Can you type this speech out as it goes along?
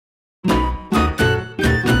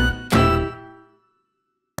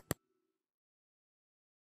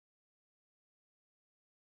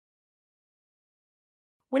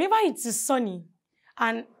Whenever it is sunny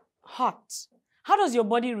and hot, how does your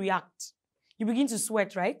body react? You begin to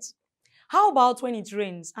sweat, right? How about when it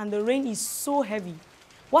rains and the rain is so heavy?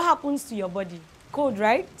 What happens to your body? Cold,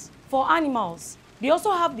 right? For animals, they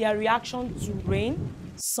also have their reaction to rain,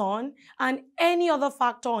 sun, and any other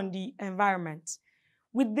factor on the environment.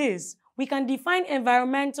 With this, we can define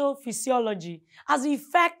environmental physiology as the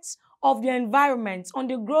effects of the environment on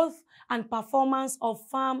the growth and performance of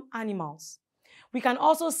farm animals. We can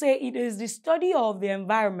also say it is the study of the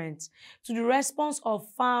environment to the response of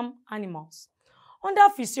farm animals. Under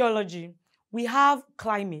physiology, we have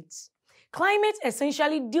climate. Climate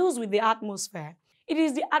essentially deals with the atmosphere. It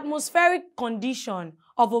is the atmospheric condition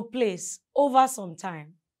of a place over some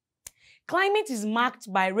time. Climate is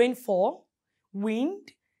marked by rainfall,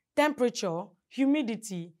 wind, temperature,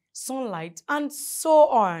 humidity, sunlight, and so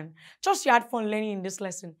on. Trust you had fun learning in this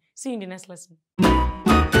lesson. See you in the next lesson.